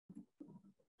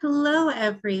Hello,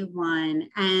 everyone,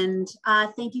 and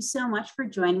thank you so much for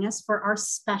joining us for our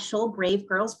special Brave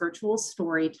Girls virtual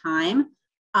story time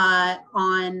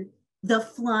on The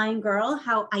Flying Girl,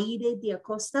 How Aída de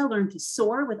Acosta Learned to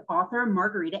Soar with author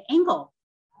Margarita Engle.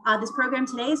 This program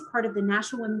today is part of the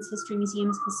National Women's History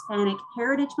Museum's Hispanic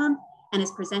Heritage Month and is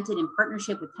presented in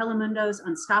partnership with Telemundo's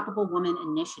Unstoppable Woman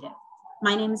Initiative.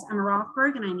 My name is Emma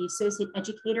Rothberg, and I'm the Associate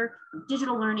Educator of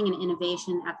Digital Learning and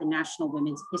Innovation at the National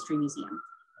Women's History Museum.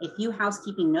 A few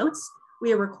housekeeping notes.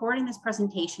 We are recording this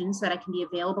presentation so that it can be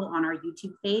available on our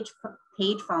YouTube page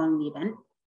following the event.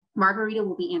 Margarita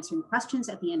will be answering questions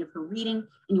at the end of her reading,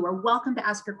 and you are welcome to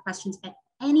ask your questions at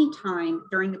any time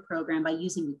during the program by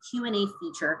using the Q&A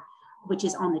feature, which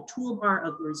is on the toolbar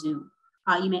of your Zoom.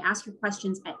 You may ask your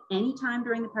questions at any time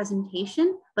during the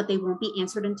presentation, but they won't be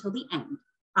answered until the end.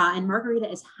 And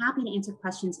Margarita is happy to answer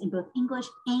questions in both English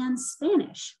and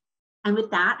Spanish. And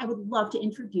with that, I would love to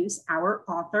introduce our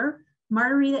author.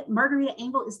 Margarita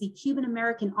Engle is the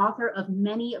Cuban-American author of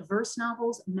many verse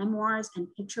novels, memoirs, and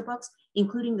picture books,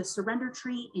 including The Surrender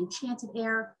Tree, Enchanted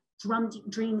Air,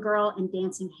 Dream Girl, and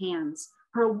Dancing Hands.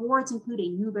 Her awards include a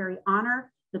Newbery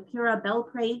Honor, the Pura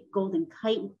Belpré Golden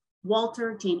Kite,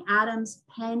 Walter, Jane Addams,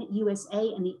 Penn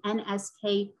USA, and the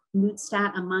NSK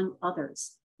Neustadt, among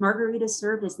others. Margarita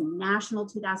served as the National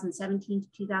 2017 to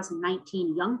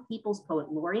 2019 Young People's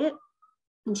Poet Laureate,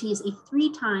 and she is a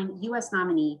three-time US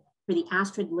nominee for the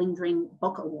Astrid Lindgren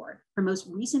Book Award. Her most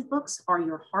recent books are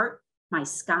Your Heart, My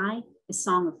Sky, A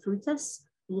Song of Frutas,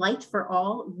 Light for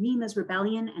All, Rima's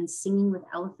Rebellion, and Singing with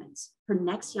Elephants. Her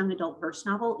next young adult verse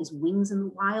novel is Wings in the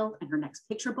Wild, and her next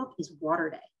picture book is Water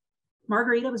Day.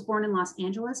 Margarita was born in Los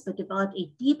Angeles, but developed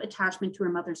a deep attachment to her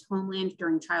mother's homeland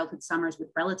during childhood summers with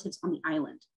relatives on the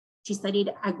island. She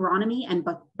studied agronomy and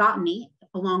botany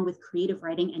along with creative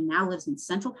writing, and now lives in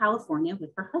Central California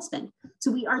with her husband.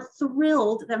 So we are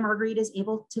thrilled that Margarita is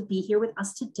able to be here with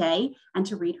us today and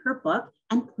to read her book.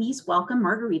 And please welcome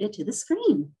Margarita to the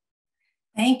screen.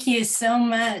 Thank you so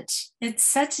much. It's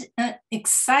such an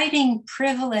exciting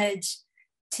privilege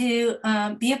to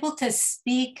be able to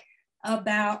speak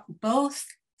about both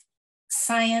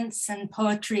science and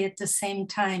poetry at the same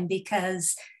time,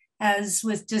 because as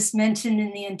was just mentioned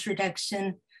in the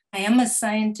introduction, I am a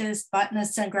scientist,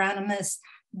 botanist, agronomist,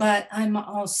 but I'm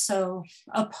also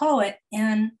a poet.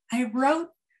 And I wrote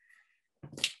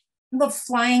The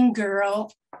Flying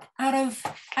Girl out of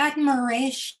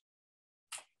admiration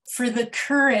for the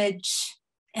courage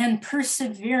and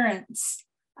perseverance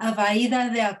of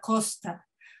Aída de Acosta,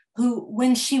 who,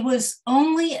 when she was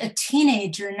only a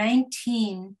teenager,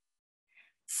 19,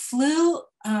 flew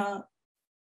a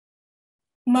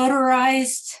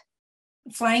motorized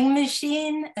flying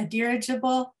machine, a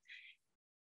dirigible,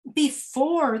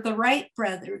 before the Wright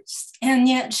brothers. And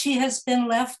yet she has been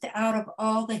left out of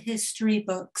all the history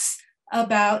books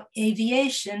about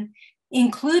aviation,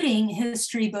 including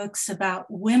history books about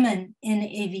women in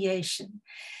aviation.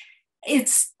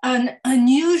 It's an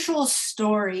unusual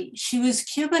story. She was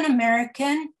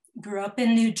Cuban-American, grew up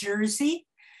in New Jersey,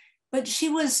 but she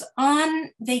was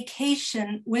on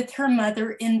vacation with her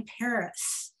mother in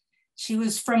Paris. She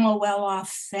was from a well-off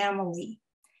family.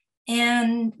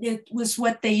 And it was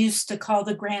what they used to call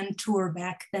the Grand Tour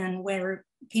back then, where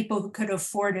people who could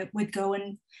afford it would go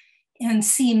and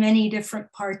see many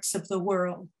different parts of the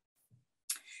world.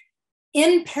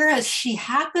 In Paris, she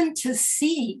happened to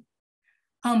see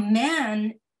a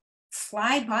man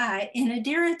fly by in a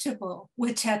dirigible,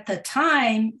 which at the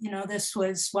time, this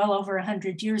was well over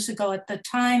 100 years ago. At the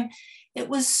time, it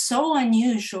was so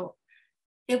unusual.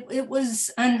 It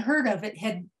was unheard of. It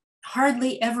had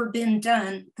hardly ever been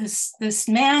done. This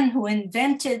man who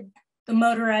invented the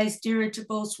motorized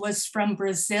dirigibles was from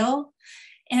Brazil,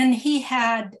 and he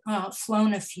had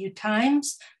flown a few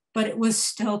times, but it was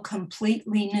still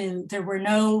completely new. There were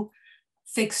no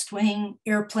fixed wing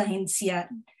airplanes yet.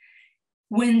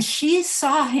 When she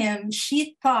saw him,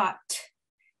 she thought,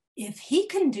 if he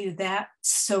can do that,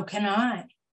 so can I.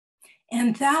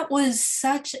 And that was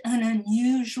such an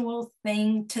unusual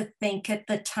thing to think at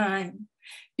the time,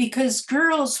 because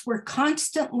girls were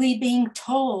constantly being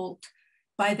told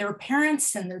by their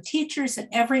parents and their teachers and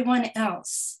everyone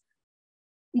else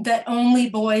that only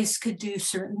boys could do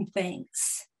certain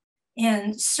things.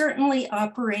 And certainly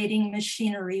operating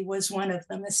machinery was one of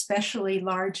them, especially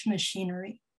large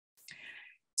machinery.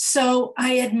 So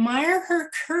I admire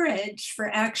her courage for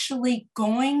actually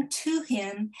going to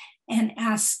him and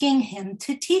asking him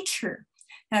to teach her.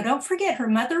 Now, don't forget, her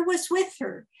mother was with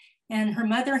her, and her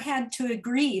mother had to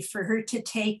agree for her to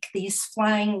take these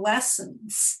flying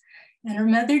lessons. And her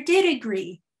mother did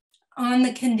agree. on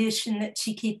the condition that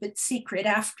she keep it secret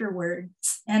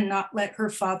afterwards and not let her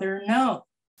father know.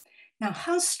 Now,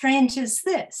 how strange is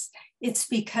this? It's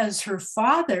because her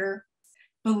father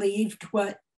believed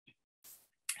what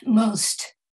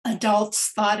most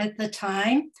adults thought at the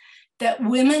time, that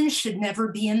women should never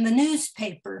be in the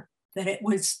newspaper, that it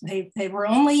was, they were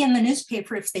only in the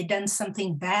newspaper if they'd done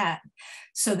something bad.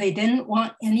 So they didn't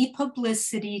want any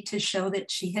publicity to show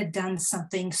that she had done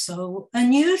something so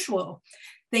unusual.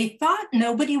 They thought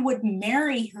nobody would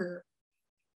marry her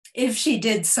if she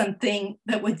did something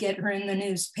that would get her in the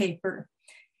newspaper.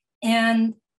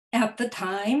 And at the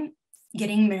time,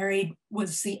 getting married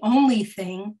was the only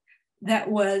thing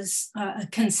that was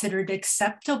considered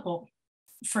acceptable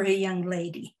for a young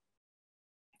lady.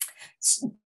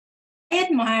 So I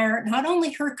admire not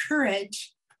only her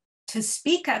courage to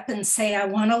speak up and say, I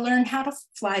want to learn how to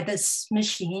fly this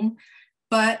machine,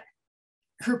 but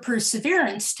her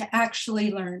perseverance to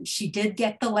actually learn. She did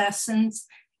get the lessons.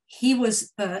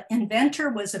 The inventor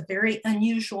was a very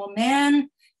unusual man.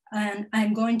 And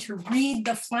I'm going to read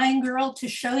The Flying Girl to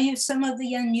show you some of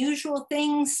the unusual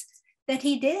things that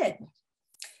he did.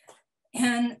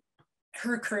 And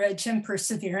her courage and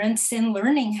perseverance in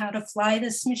learning how to fly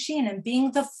this machine and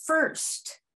being the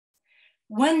first.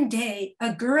 One day,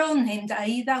 a girl named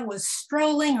Aída was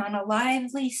strolling on a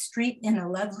lively street in a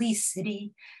lovely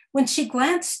city when she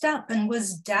glanced up and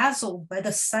was dazzled by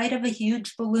the sight of a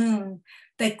huge balloon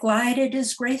that glided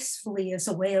as gracefully as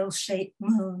a whale-shaped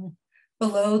moon.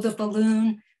 Below the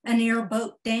balloon, an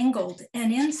airboat dangled,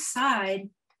 and inside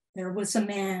there was a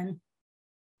man.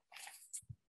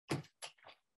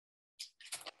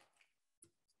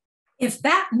 If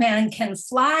that man can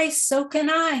fly, so can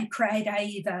I, cried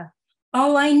Aída.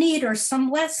 All I need are some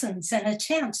lessons and a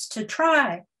chance to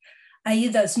try.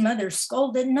 Aída's mother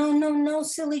scolded, no, no, no,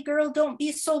 silly girl, don't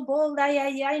be so bold.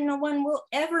 No one will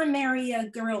ever marry a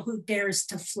girl who dares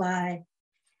to fly.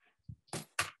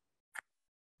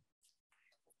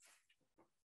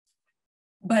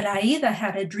 But Aída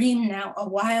had a dream now, a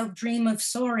wild dream of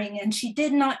soaring, and she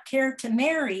did not care to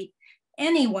marry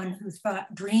anyone who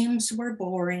thought dreams were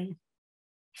boring.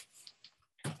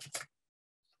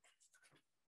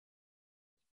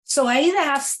 So Aída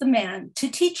asked the man to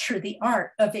teach her the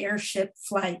art of airship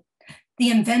flight. The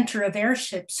inventor of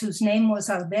airships, whose name was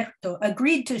Alberto,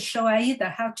 agreed to show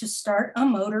Aída how to start a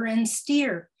motor and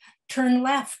steer, turn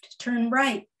left, turn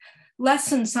right.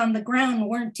 Lessons on the ground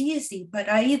weren't easy, but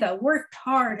Aída worked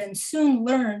hard and soon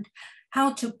learned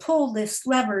how to pull this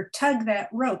lever, tug that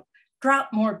rope, drop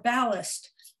more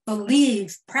ballast,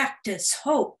 believe, practice,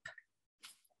 hope.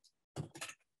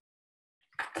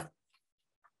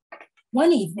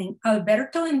 One evening,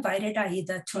 Alberto invited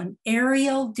Aída to an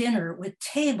aerial dinner with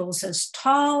tables as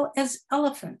tall as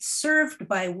elephants, served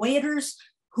by waiters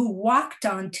who walked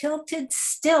on tilted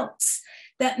stilts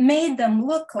that made them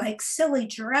look like silly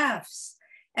giraffes.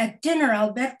 At dinner,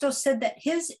 Alberto said that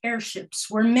his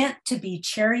airships were meant to be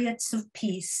chariots of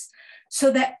peace, so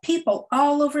that people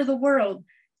all over the world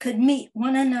could meet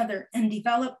one another and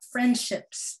develop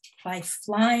friendships by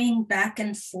flying back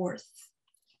and forth.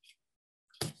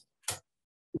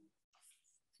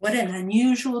 What an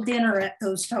unusual dinner at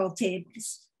those tall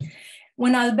tables.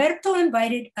 When Alberto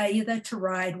invited Aída to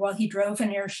ride while he drove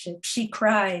an airship, she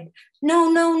cried,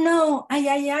 no, no, no,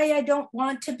 I don't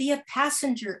want to be a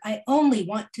passenger. I only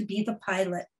want to be the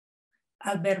pilot.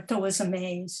 Alberto was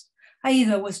amazed.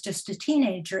 Aída was just a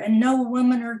teenager and no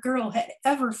woman or girl had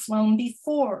ever flown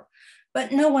before,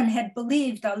 but no one had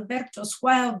believed Alberto's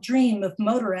wild dream of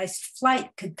motorized flight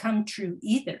could come true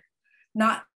either.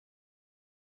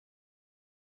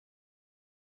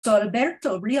 So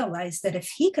Alberto realized that if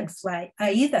he could fly,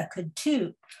 Aída could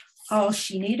too. All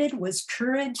she needed was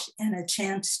courage and a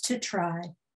chance to try.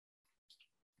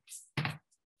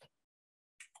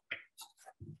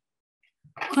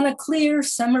 On a clear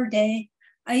summer day,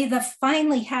 Aída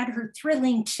finally had her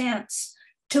thrilling chance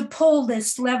to pull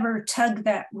this lever, tug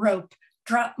that rope,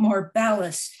 drop more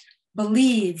ballast,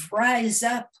 believe, rise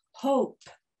up, hope.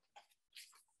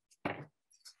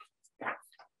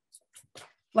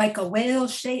 Like a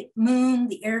whale-shaped moon,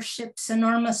 the airship's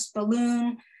enormous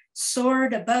balloon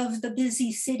soared above the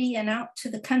busy city and out to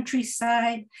the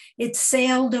countryside. It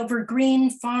sailed over green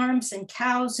farms and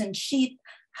cows and sheep,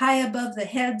 high above the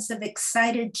heads of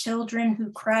excited children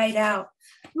who cried out,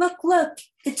 look, look,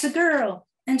 it's a girl,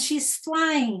 and she's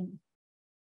flying.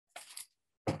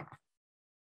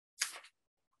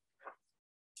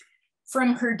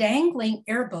 From her dangling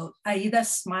airboat, Aída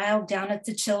smiled down at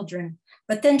the children,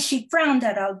 but then she frowned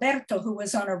at Alberto, who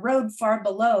was on a road far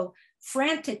below,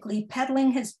 frantically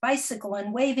pedaling his bicycle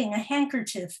and waving a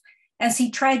handkerchief as he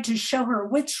tried to show her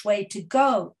which way to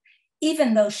go,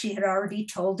 even though she had already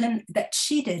told him that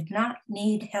she did not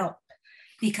need help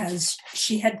because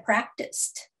she had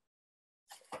practiced.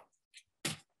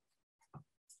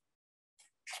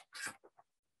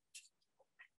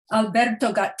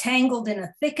 Alberto got tangled in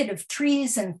a thicket of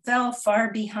trees and fell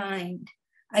far behind.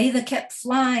 Aída kept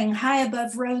flying high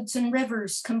above roads and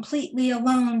rivers, completely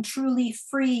alone, truly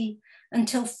free,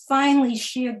 until finally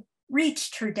she had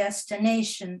reached her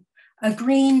destination, a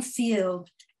green field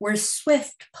where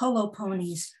swift polo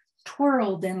ponies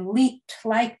twirled and leaped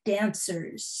like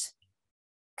dancers.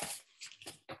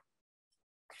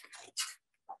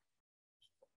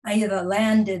 Aída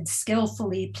landed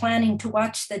skillfully, planning to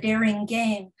watch the daring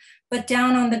game, but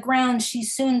down on the ground, she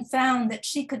soon found that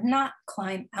she could not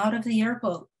climb out of the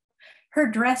airboat. Her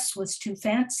dress was too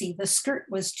fancy, the skirt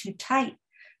was too tight,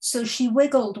 so she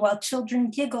wiggled while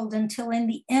children giggled until in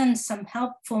the end, some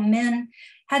helpful men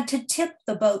had to tip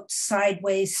the boat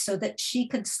sideways so that she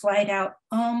could slide out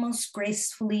almost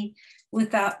gracefully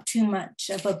without too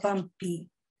much of a bumpy,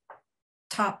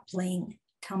 toppling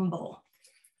tumble.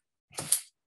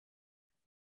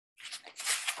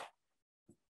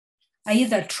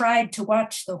 Aída tried to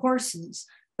watch the horses,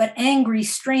 but angry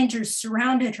strangers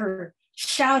surrounded her,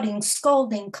 shouting,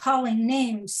 scolding, calling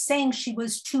names, saying she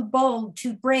was too bold,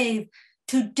 too brave,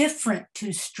 too different,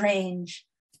 too strange.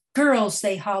 Girls,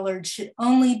 they hollered, should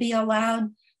only be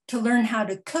allowed to learn how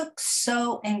to cook,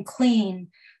 sew, and clean.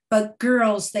 But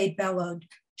girls, they bellowed,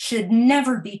 should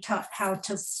never be taught how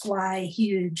to fly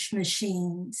huge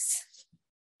machines.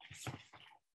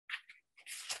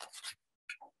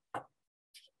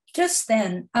 Just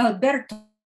then, Alberto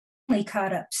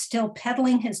caught up, still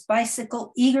pedaling his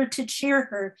bicycle, eager to cheer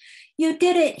her. "You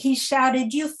did it," he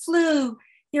shouted. "You flew.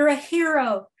 You're a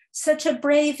hero. Such a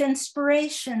brave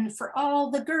inspiration for all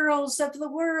the girls of the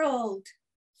world."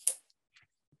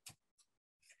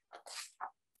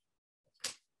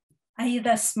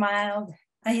 Aída smiled.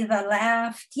 Aída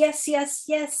laughed. Yes, yes,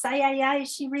 yes. Ay, ay, ay.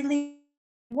 She really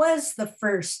was the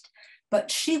first, but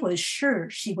she was sure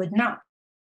she would not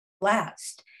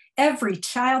last. Every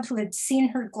child who had seen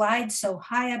her glide so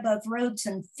high above roads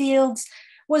and fields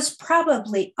was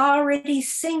probably already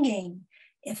singing,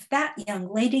 "If that young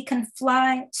lady can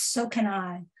fly, so can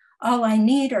I. All I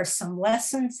need are some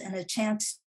lessons and a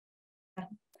chance."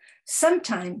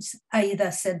 Sometimes,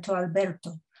 Aída said to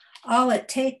Alberto, all it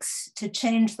takes to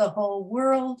change the whole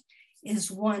world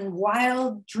is one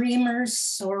wild dreamer's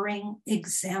soaring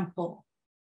example.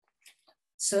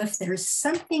 So if there's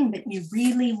something that you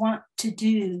really want to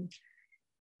do,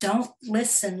 don't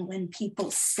listen when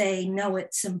people say, no,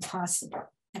 it's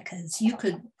impossible, because you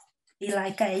could be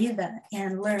like Aída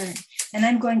and learn. And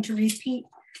I'm going to repeat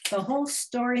the whole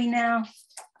story now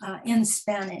in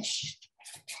Spanish.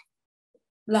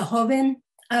 La joven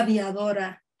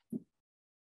aviadora.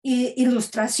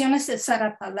 Ilustraciones de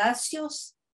Sara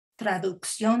Palacios,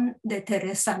 traducción de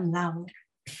Teresa Lauer.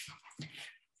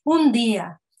 Un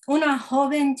día, una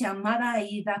joven llamada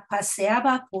Aída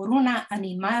paseaba por una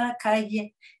animada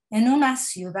calle en una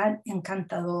ciudad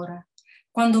encantadora,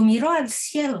 cuando miró al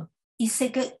cielo y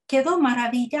se quedó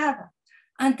maravillada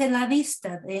ante la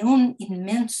vista de un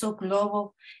inmenso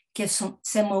globo que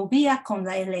se movía con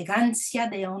la elegancia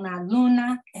de una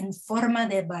luna en forma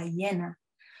de ballena.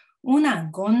 Una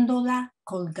góndola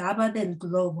colgaba del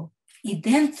globo y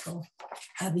dentro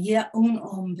había un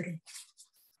hombre.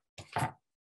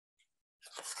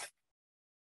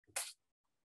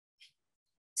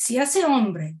 Si ese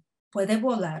hombre puede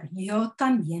volar, yo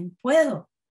también puedo,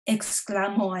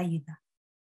 exclamó Aída.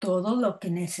 Todo lo que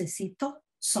necesito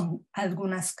son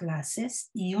algunas clases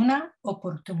y una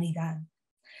oportunidad.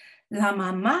 La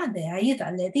mamá de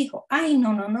Aída le dijo, ay,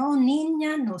 no,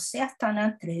 niña, no seas tan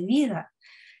atrevida.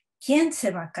 ¿Quién se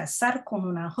va a casar con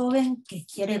una joven que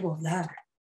quiere volar?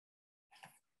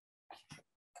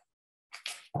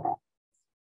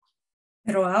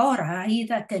 Pero ahora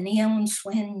Aída tenía un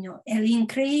sueño, el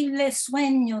increíble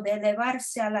sueño de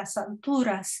elevarse a las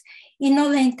alturas, y no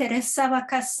le interesaba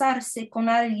casarse con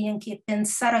alguien que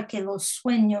pensara que los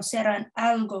sueños eran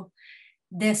algo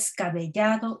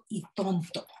descabellado y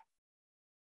tonto.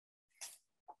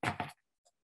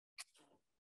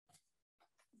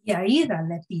 Y Aída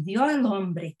le pidió al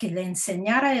hombre que le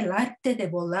enseñara el arte de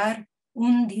volar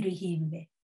un dirigible.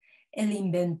 El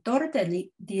inventor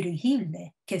del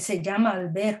dirigible, que se llama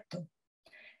Alberto,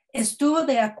 estuvo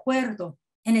de acuerdo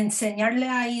en enseñarle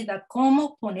a Aída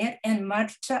cómo poner en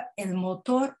marcha el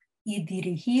motor y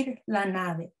dirigir la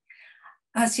nave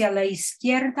hacia la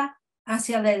izquierda,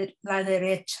 hacia la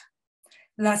derecha.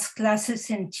 Las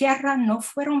clases en tierra no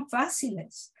fueron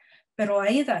fáciles, pero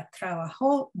Aída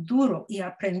trabajó duro y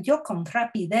aprendió con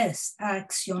rapidez a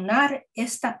accionar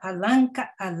esta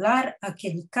palanca, alar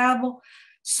aquel cabo,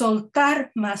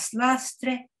 soltar más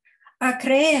lastre, a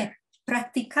creer,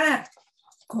 practicar,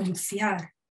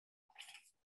 confiar.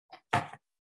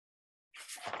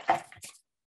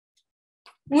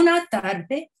 Una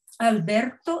tarde,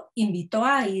 Alberto invitó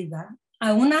a Aída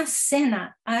a una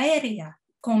cena aérea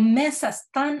con mesas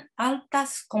tan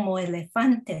altas como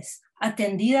elefantes,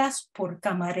 atendidas por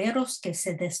camareros que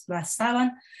se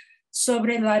desplazaban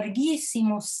sobre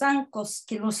larguísimos zancos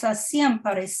que los hacían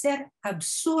parecer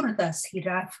absurdas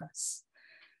jirafas.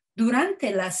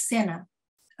 Durante la cena,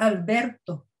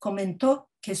 Alberto comentó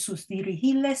que sus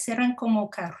dirigibles eran como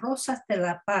carrozas de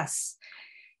la paz,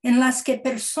 en las que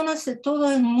personas de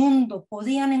todo el mundo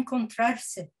podían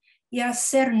encontrarse y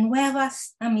hacer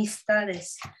nuevas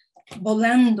amistades,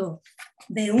 volando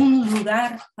de un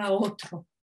lugar a otro.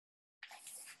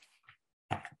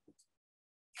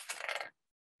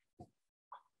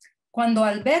 Cuando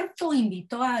Alberto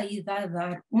invitó a Aída a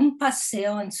dar un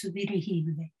paseo en su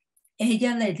dirigible,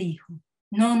 ella le dijo,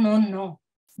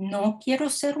 no quiero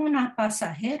ser una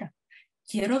pasajera,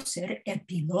 quiero ser el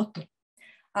piloto.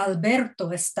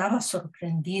 Alberto estaba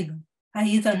sorprendido.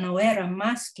 Aída no era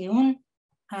más que un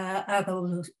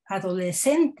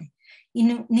adolescente y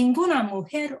ninguna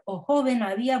mujer o joven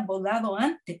había volado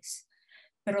antes,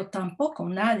 pero tampoco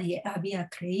nadie había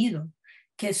creído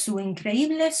que su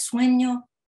increíble sueño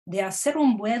de hacer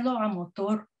un vuelo a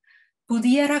motor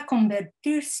pudiera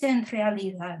convertirse en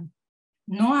realidad,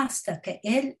 no hasta que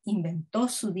él inventó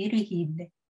su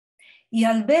dirigible. Y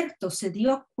Alberto se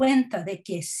dio cuenta de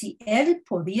que si él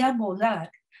podía volar,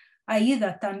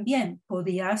 Aída también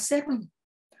podía hacerlo.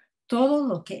 Todo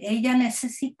lo que ella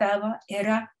necesitaba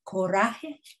era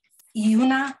coraje y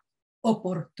una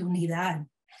oportunidad.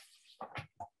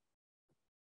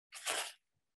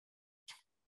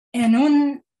 En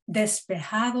un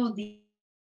despejado día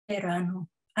de verano,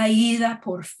 Aída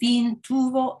por fin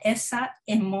tuvo esa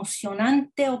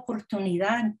emocionante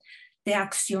oportunidad de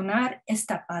accionar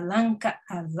esta palanca,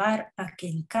 alar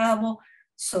aquel cabo,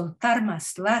 soltar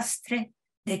más lastre,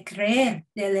 de creer,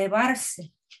 de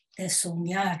elevarse, de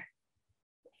soñar.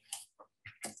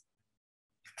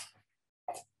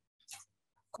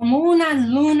 Como una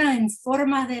luna en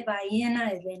forma de ballena,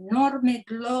 el enorme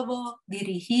globo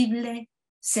dirigible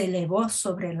se elevó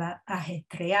sobre la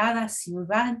ajetreada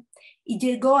ciudad y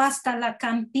llegó hasta la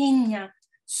campiña,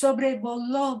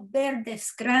 sobrevoló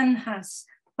verdes granjas,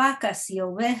 vacas y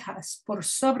ovejas por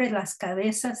sobre las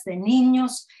cabezas de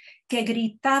niños que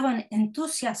gritaban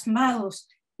entusiasmados,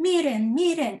 miren,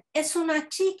 miren, es una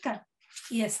chica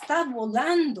y está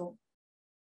volando.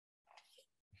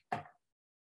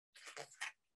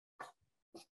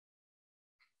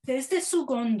 Desde su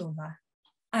góndola,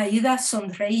 Aída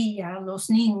sonreía a los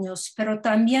niños, pero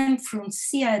también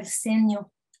fruncía el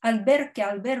ceño al ver que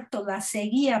Alberto la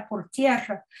seguía por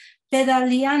tierra,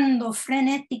 pedaleando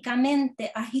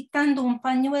frenéticamente, agitando un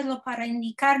pañuelo para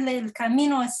indicarle el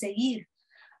camino a seguir.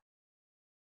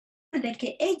 De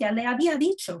que ella le había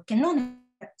dicho que no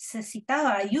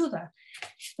necesitaba ayuda,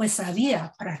 pues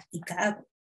había practicado.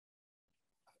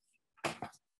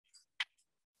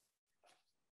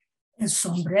 El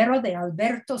sombrero de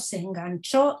Alberto se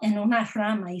enganchó en una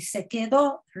rama y se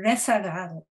quedó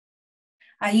rezagado.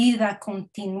 Aída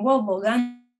continuó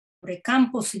volando sobre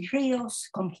campos y ríos,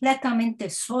 completamente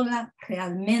sola,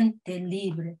 realmente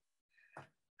libre,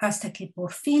 hasta que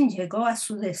por fin llegó a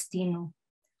su destino,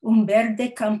 un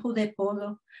verde campo de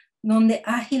polo donde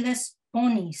ágiles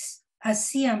ponis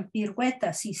hacían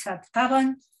piruetas y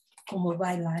saltaban como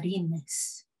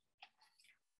bailarines.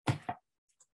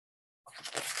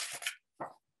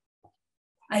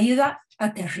 Aída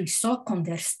aterrizó con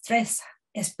destreza,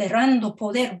 esperando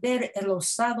poder ver el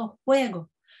osado juego,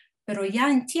 pero ya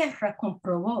en tierra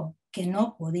comprobó que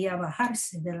no podía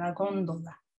bajarse de la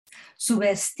góndola. Su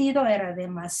vestido era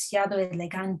demasiado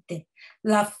elegante,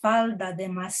 la falda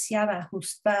demasiado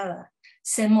ajustada,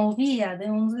 se movía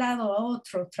de un lado a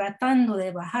otro tratando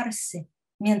de bajarse,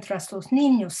 mientras los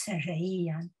niños se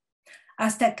reían,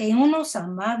 hasta que unos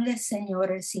amables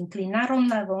señores inclinaron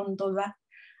la góndola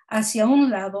hacia un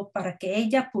lado para que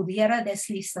ella pudiera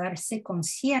deslizarse con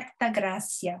cierta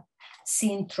gracia,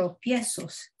 sin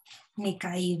tropiezos ni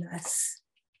caídas.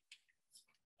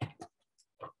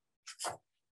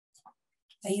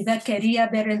 Aída quería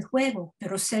ver el juego,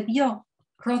 pero se vio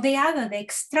rodeada de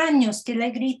extraños que le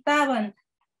gritaban,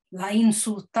 la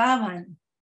insultaban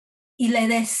y le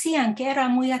decían que era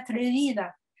muy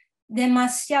atrevida,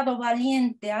 demasiado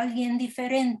valiente, alguien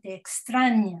diferente,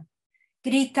 extraña.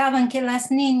 Gritaban que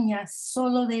las niñas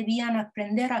solo debían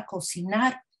aprender a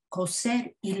cocinar,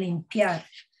 coser y limpiar,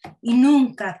 y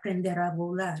nunca aprender a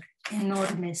volar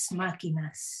enormes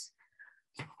máquinas.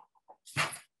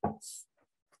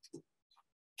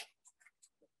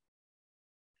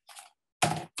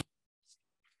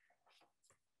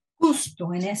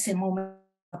 Justo en ese momento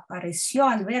apareció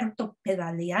Alberto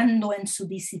pedaleando en su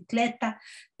bicicleta,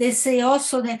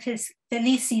 deseoso de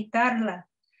felicitarla.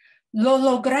 Lo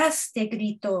lograste,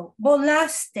 gritó,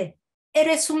 volaste,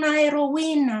 eres una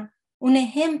heroína, un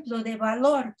ejemplo de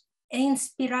valor e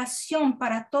inspiración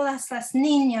para todas las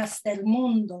niñas del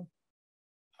mundo.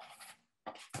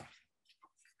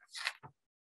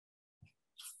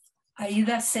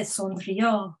 Aída se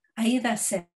sonrió, Aída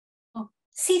se...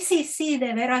 Sí,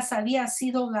 de veras había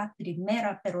sido la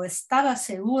primera, pero estaba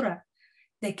segura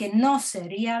de que no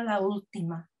sería la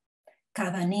última.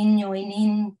 Cada niño y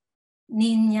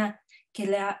niña que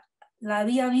la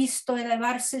había visto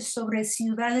elevarse sobre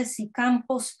ciudades y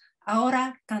campos,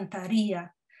 ahora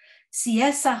cantaría. Si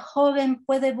esa joven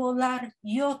puede volar,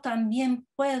 yo también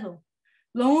puedo.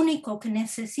 Lo único que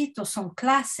necesito son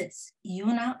clases y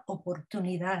una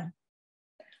oportunidad.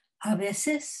 A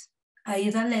veces,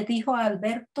 Aída le dijo a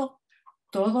Alberto,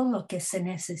 todo lo que se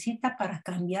necesita para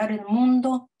cambiar el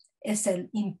mundo es el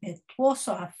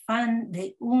impetuoso afán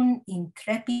de un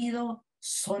intrépido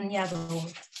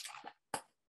soñador.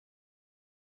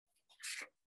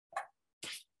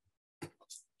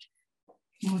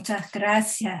 Muchas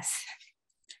gracias.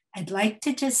 I'd like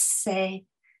to just say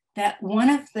that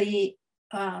one of the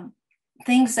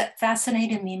things that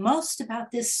fascinated me most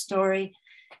about this story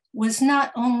was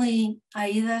not only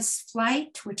Aida's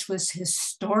flight, which was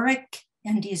historic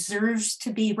and deserves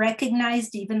to be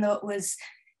recognized, even though it was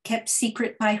kept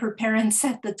secret by her parents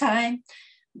at the time,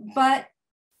 but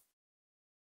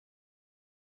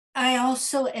I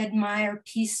also admire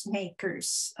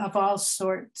peacemakers of all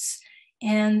sorts.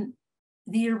 And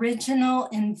the original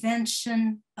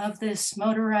invention of this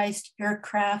motorized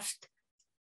aircraft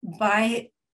by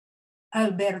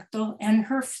Alberto and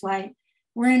her flight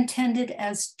were intended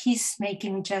as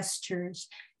peacemaking gestures.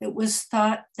 It was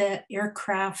thought that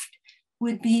aircraft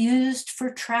would be used for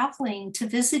traveling to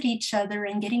visit each other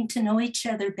and getting to know each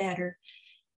other better,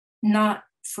 not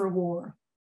for war.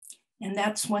 And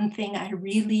that's one thing I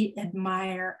really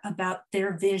admire about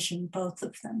their vision, both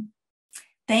of them.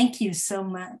 Thank you so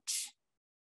much.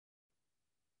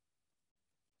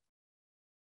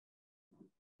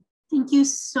 Thank you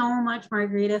so much,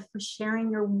 Margarita, for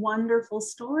sharing your wonderful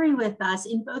story with us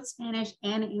in both Spanish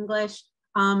and English.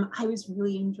 I was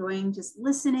really enjoying just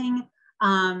listening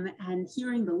and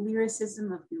hearing the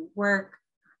lyricism of your work.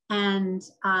 And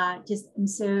I'm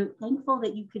so thankful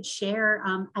that you could share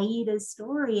Aida's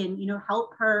story and,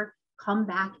 help her come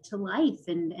back to life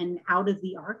and out of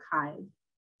the archive.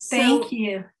 Thank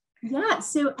you. Yeah,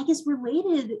 so I guess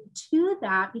related to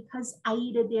that, because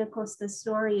Aída de Acosta's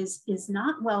story is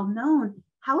not well known,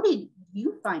 how did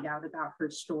you find out about her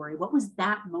story? What was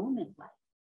that moment like?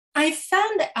 I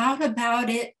found out about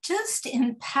it just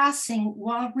in passing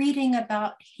while reading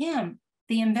about him,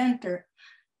 the inventor,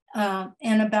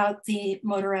 and about the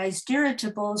motorized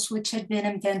dirigibles, which had been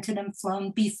invented and flown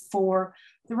before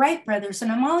the Wright brothers.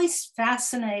 And I'm always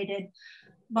fascinated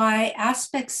by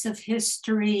aspects of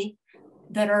history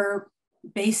that are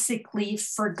basically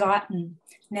forgotten.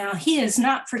 Now, he is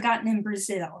not forgotten in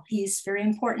Brazil. He's very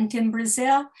important in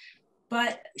Brazil,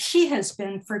 but she has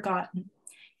been forgotten.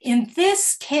 In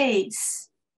this case,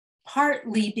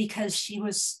 partly because she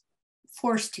was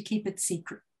forced to keep it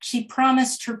secret. She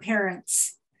promised her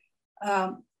parents.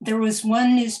 There was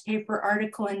one newspaper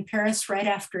article in Paris right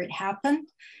after it happened,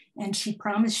 and she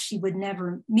promised she would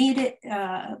never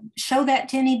show that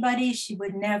to anybody. She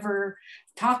would never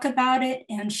talk about it,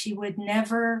 and she would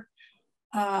never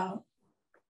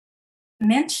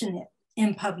mention it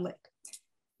in public.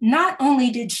 Not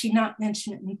only did she not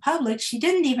mention it in public, she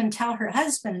didn't even tell her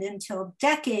husband until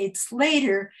decades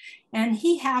later, and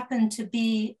he happened to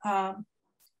be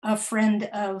a friend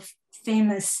of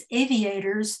famous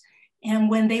aviators.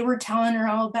 And when they were telling her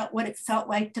all about what it felt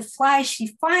like to fly,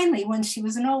 she finally, when she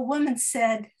was an old woman,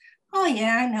 said, "Oh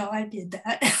yeah, I know, I did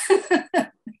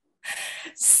that."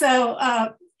 So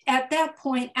at that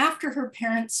point, after her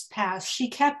parents passed, she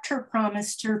kept her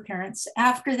promise to her parents.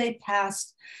 After they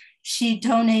passed, she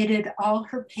donated all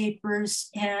her papers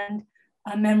and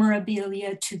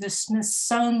memorabilia to the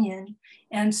Smithsonian.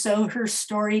 And so her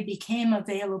story became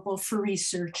available for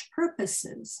research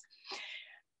purposes.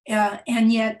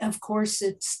 And yet, of course,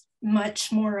 it's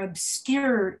much more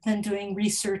obscure than doing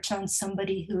research on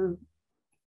somebody who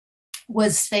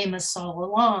was famous all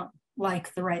along,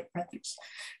 like the Wright brothers.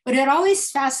 But it always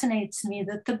fascinates me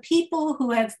that the people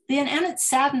who have been, and it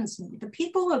saddens me, the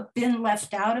people who have been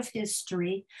left out of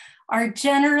history are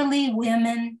generally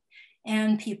women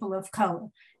and people of color.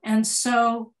 And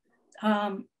so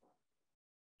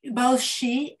both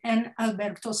she and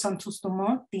Alberto Santos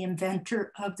Dumont, the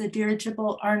inventor of the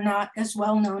dirigible, are not as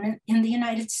well known in the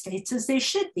United States as they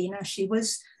should be. Now, she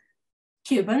was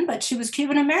Cuban, but she was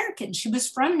Cuban American. She was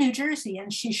from New Jersey,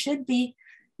 and she should be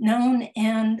known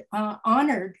and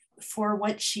honored for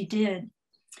what she did.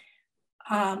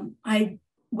 I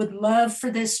would love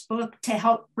for this book to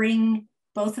help bring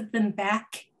both of them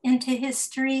back into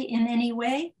history in any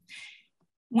way.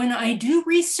 When I do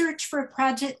research for a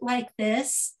project like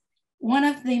this, one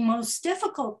of the most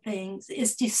difficult things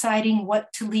is deciding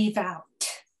what to leave out.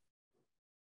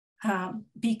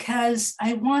 Because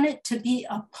I want it to be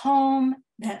a poem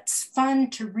that's fun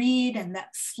to read and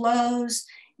that flows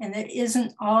and that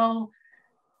isn't all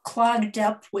clogged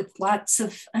up with lots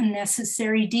of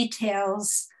unnecessary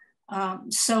details.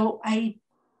 So I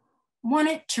want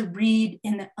it to read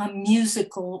in a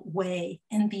musical way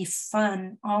and be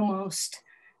fun, almost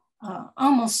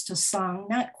a song,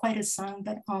 not quite a song,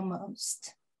 but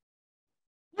almost.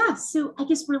 Yeah, so I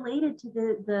guess related to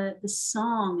the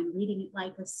song and reading it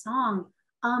like a song,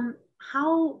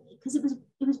 how, because it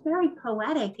was very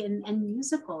poetic and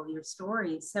musical, your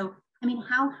story. So, I mean,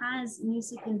 how has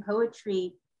music and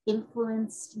poetry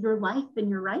influenced your life and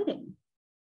your writing?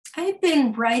 I've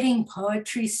been writing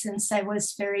poetry since I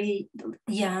was very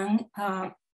young.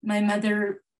 My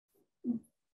mother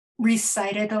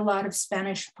recited a lot of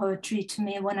Spanish poetry to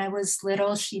me when I was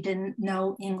little. She didn't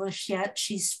know English yet.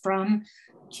 She's from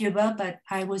Cuba, but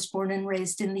I was born and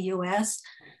raised in the US.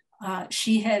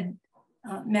 She had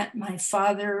met my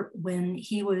father when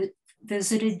he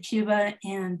visited Cuba,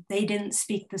 and they didn't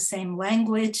speak the same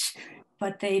language,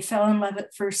 but they fell in love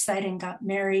at first sight and got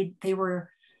married. They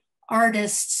were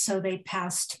artists, so they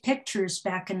passed pictures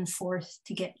back and forth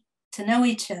to get to know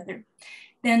each other.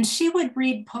 Then she would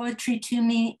read poetry to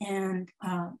me, and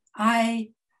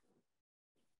I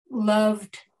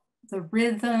loved the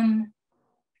rhythm,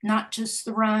 not just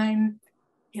the rhyme.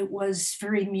 It was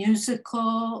very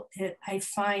musical. I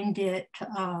find it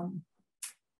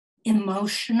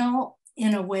emotional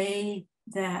in a way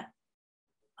that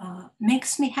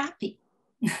makes me happy.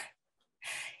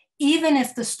 Even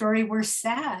if the story were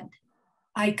sad,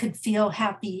 I could feel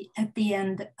happy at the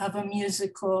end of a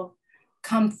musical,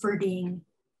 comforting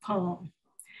poem.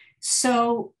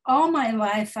 So all my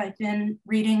life I've been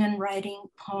reading and writing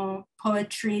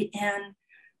poetry, and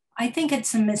I think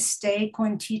it's a mistake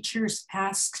when teachers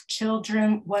ask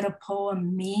children what a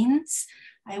poem means.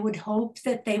 I would hope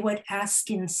that they would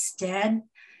ask instead,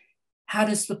 how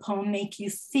does the poem make you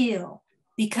feel?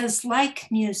 Because like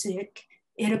music,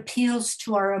 it appeals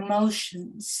to our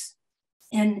emotions.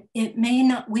 And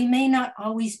we may not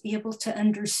always be able to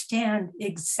understand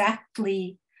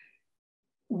exactly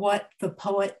what the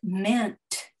poet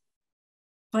meant,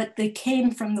 but they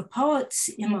came from the poet's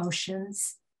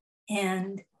emotions,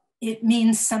 and it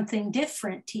means something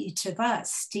different to each of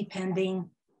us, depending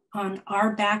on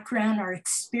our background, our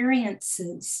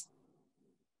experiences.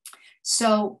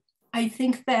 So I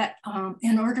think that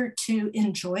in order to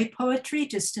enjoy poetry,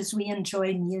 just as we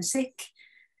enjoy music,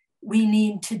 we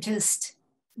need to just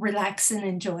relax and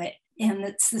enjoy it. And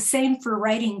it's the same for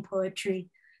writing poetry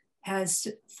as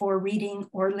for reading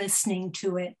or listening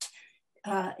to it.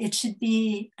 It should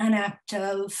be an act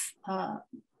of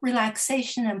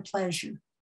relaxation and pleasure.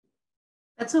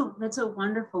 That's a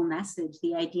wonderful message.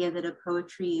 The idea that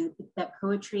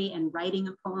poetry and writing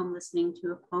a poem, listening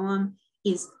to a poem,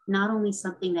 is not only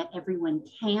something that everyone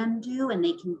can do, and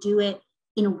they can do it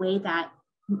in a way that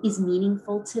is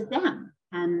meaningful to them.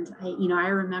 And I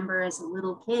remember as a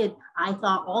little kid, I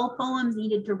thought all poems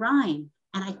needed to rhyme,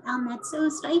 and I found that so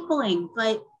stifling.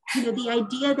 But the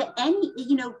idea that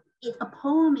if a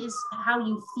poem is how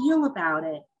you feel about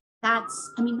it,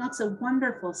 that's a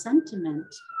wonderful sentiment.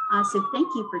 So thank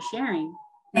you for sharing.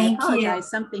 I apologize,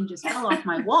 something just fell off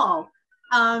my wall.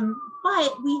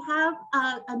 But we have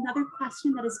another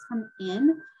question that has come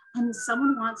in, and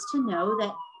someone wants to know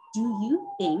that, do you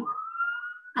think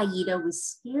Aída was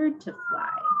scared to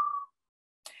fly?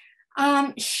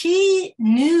 She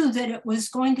knew that it was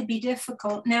going to be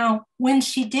difficult. Now, when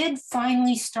she did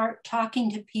finally start talking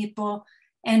to people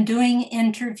and doing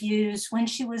interviews when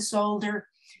she was older,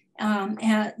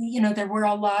 and there were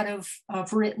a lot of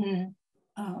written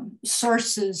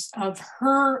sources of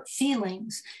her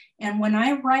feelings. And when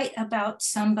I write about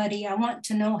somebody, I want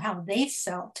to know how they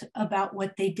felt about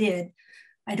what they did.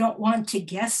 I don't want to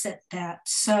guess at that.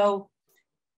 So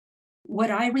what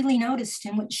I really noticed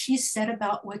in what she said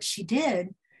about what she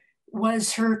did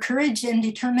was her courage and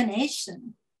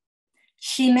determination.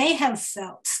 She may have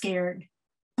felt scared,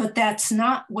 but that's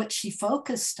not what she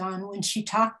focused on when she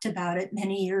talked about it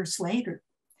many years later.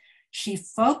 She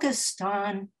focused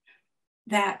on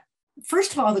that,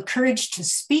 first of all, the courage to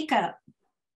speak up.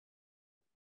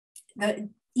 The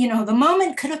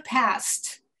moment could have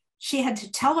passed. She had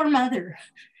to tell her mother,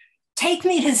 take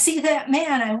me to see that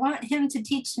man. I want him to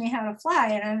teach me how to fly.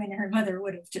 And I mean, her mother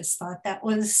would have just thought that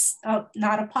was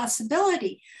not a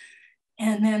possibility.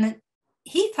 And then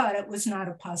he thought it was not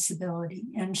a possibility.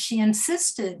 And she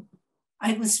insisted.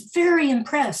 I was very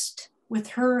impressed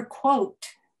with her quote.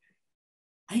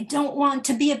 I don't want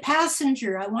to be a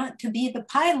passenger. I want to be the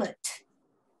pilot.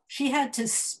 She had to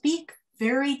speak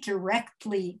very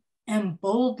directly and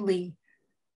boldly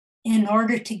in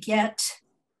order to get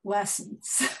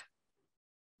lessons.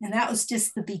 And that was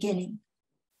just the beginning.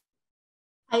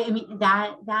 I mean,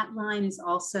 that line is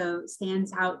also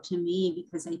stands out to me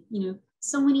because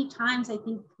so many times I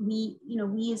think we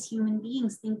as human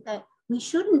beings think that we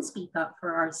shouldn't speak up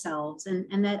for ourselves.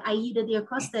 And that Aída de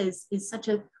Acosta is such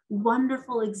a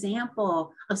wonderful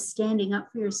example of standing up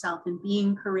for yourself and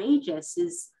being courageous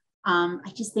is,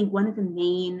 I just think, one of the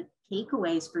main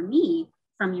takeaways for me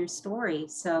from your story.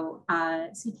 So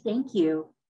thank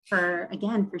you for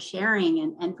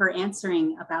sharing and for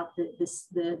answering about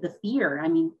the fear. I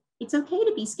mean, it's okay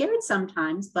to be scared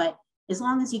sometimes, but as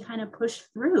long as you kind of push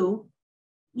through,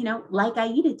 like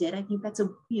Aída did, I think that's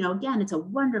it's a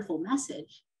wonderful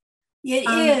message. It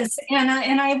is,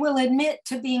 and I will admit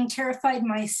to being terrified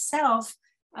myself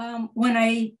when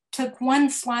I took one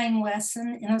flying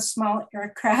lesson in a small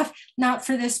aircraft, not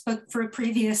for this book, for a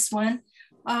previous one.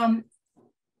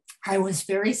 I was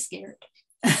very scared.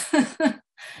 I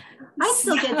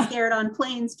still get scared on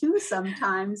planes too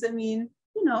sometimes. I mean,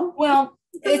 Well,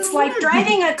 it's like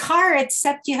driving a car,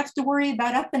 except you have to worry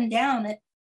about up and down,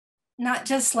 not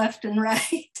just left and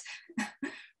right.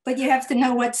 But you have to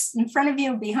know what's in front of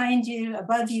you, behind you,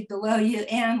 above you, below you,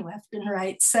 and left and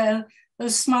right. So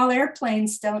those small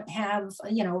airplanes don't have,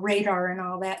 radar and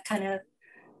all that kind of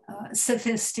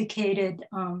sophisticated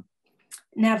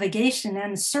navigation.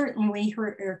 And certainly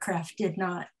her aircraft did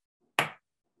not.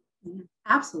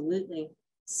 Absolutely.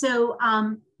 So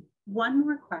one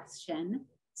more question.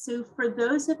 So for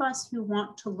those of us who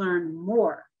want to learn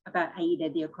more about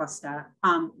Aída de Acosta,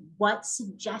 what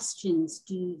suggestions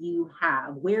do you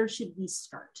have? Where should we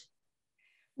start?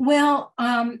 Well,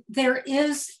 there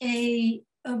is I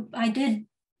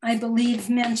believe,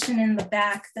 mention in the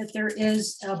back that there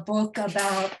is a book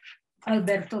about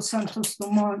Alberto Santos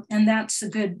Dumont, and that's a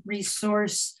good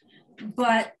resource.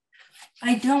 But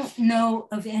I don't know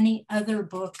of any other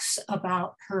books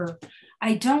about her.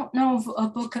 I don't know of a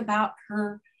book about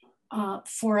her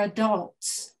for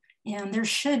adults, and there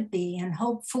should be. And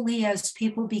hopefully, as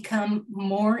people become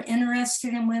more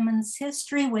interested in women's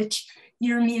history, which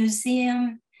your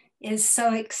museum is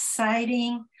so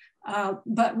exciting.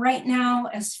 But right now,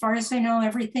 as far as I know,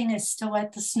 everything is still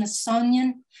at the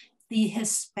Smithsonian, the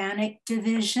Hispanic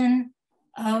division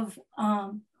of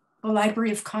the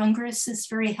Library of Congress is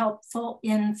very helpful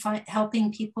in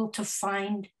helping people to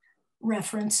find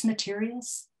reference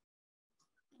materials.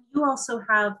 You also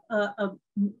have a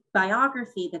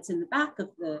biography that's in the back of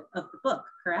the book,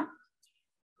 correct?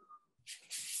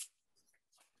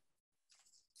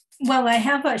 Well, I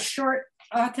have a short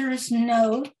author's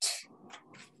note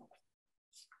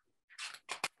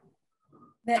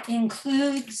that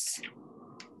includes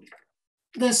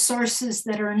the sources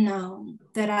that are known,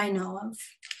 that I know of.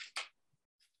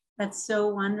 That's so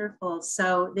wonderful.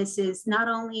 So this is not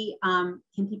only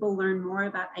can people learn more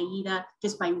about Aída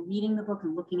just by reading the book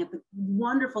and looking at the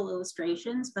wonderful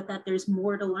illustrations, but that there's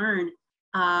more to learn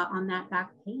on that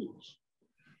back page.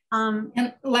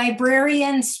 And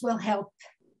librarians will help.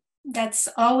 That's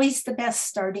always the best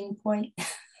starting point.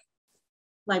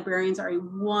 Librarians are a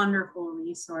wonderful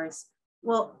resource.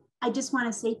 Well, I just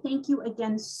want to say thank you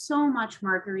again so much,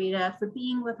 Margarita, for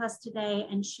being with us today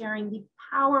and sharing the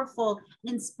powerful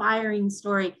and inspiring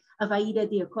story of Aída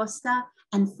de Acosta.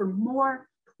 And for more,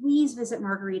 please visit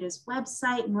Margarita's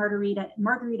website,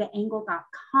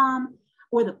 margaritaengle.com,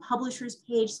 or the publisher's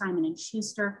page, Simon &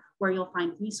 Schuster, where you'll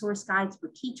find resource guides for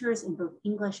teachers in both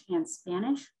English and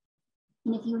Spanish.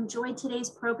 And if you enjoyed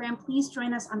today's program, please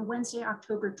join us on Wednesday,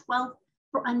 October 12th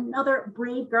for another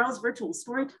Brave Girls virtual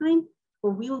story time,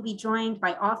 where we will be joined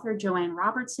by author Joanne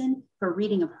Robertson for a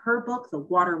reading of her book, The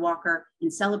Water Walker,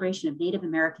 in celebration of Native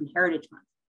American Heritage Month.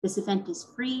 This event is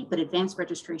free, but advanced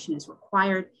registration is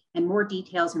required, and more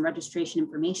details and registration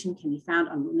information can be found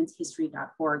on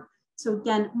womenshistory.org. So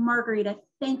again, Margarita,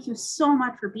 thank you so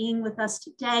much for being with us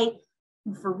today,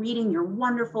 and for reading your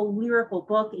wonderful lyrical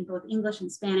book in both English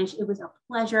and Spanish. It was a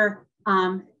pleasure.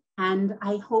 And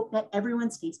I hope that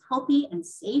everyone stays healthy and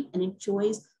safe and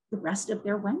enjoys the rest of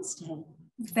their Wednesday.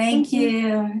 Thank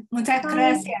you. Muchas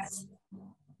gracias.